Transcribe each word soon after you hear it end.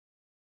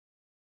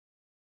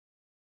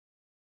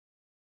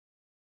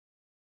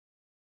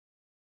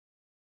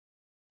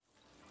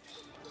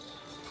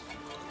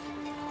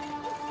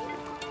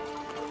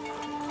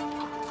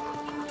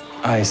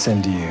I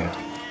send you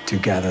to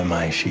gather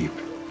my sheep.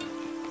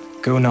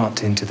 Go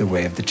not into the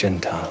way of the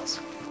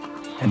Gentiles,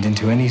 and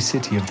into any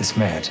city of the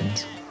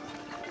Samaritans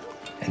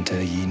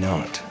enter ye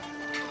not.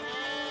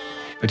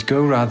 But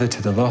go rather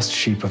to the lost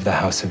sheep of the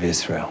house of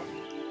Israel.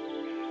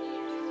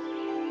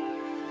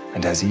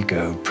 And as ye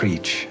go,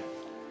 preach,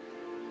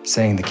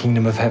 saying the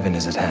kingdom of heaven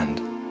is at hand.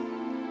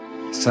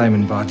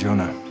 Simon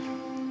Bar-Jonah,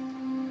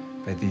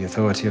 by the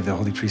authority of the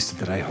holy priesthood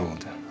that I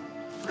hold.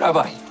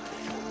 Rabbi,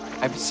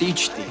 I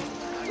beseech thee.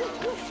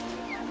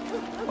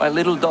 My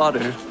little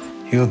daughter.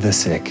 Heal the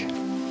sick,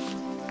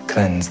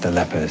 cleanse the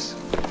lepers,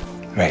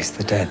 raise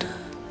the dead,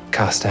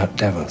 cast out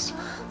devils.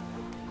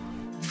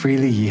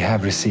 Freely ye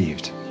have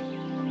received,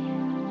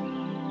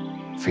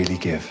 freely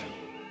give.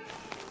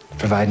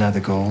 Provide neither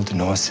gold,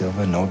 nor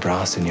silver, nor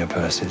brass in your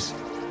purses,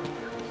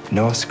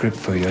 nor scrip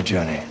for your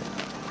journey,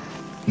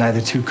 neither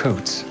 2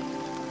 coats,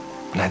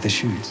 neither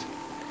shoes,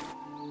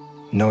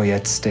 nor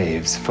yet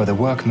staves, for the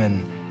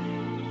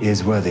workman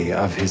is worthy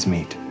of his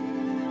meat.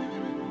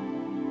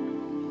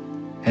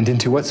 And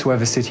into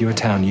whatsoever city or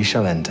town ye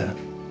shall enter,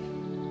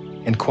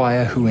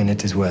 inquire who in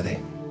it is worthy,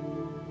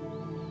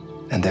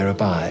 and there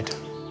abide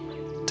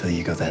till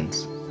ye go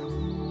thence.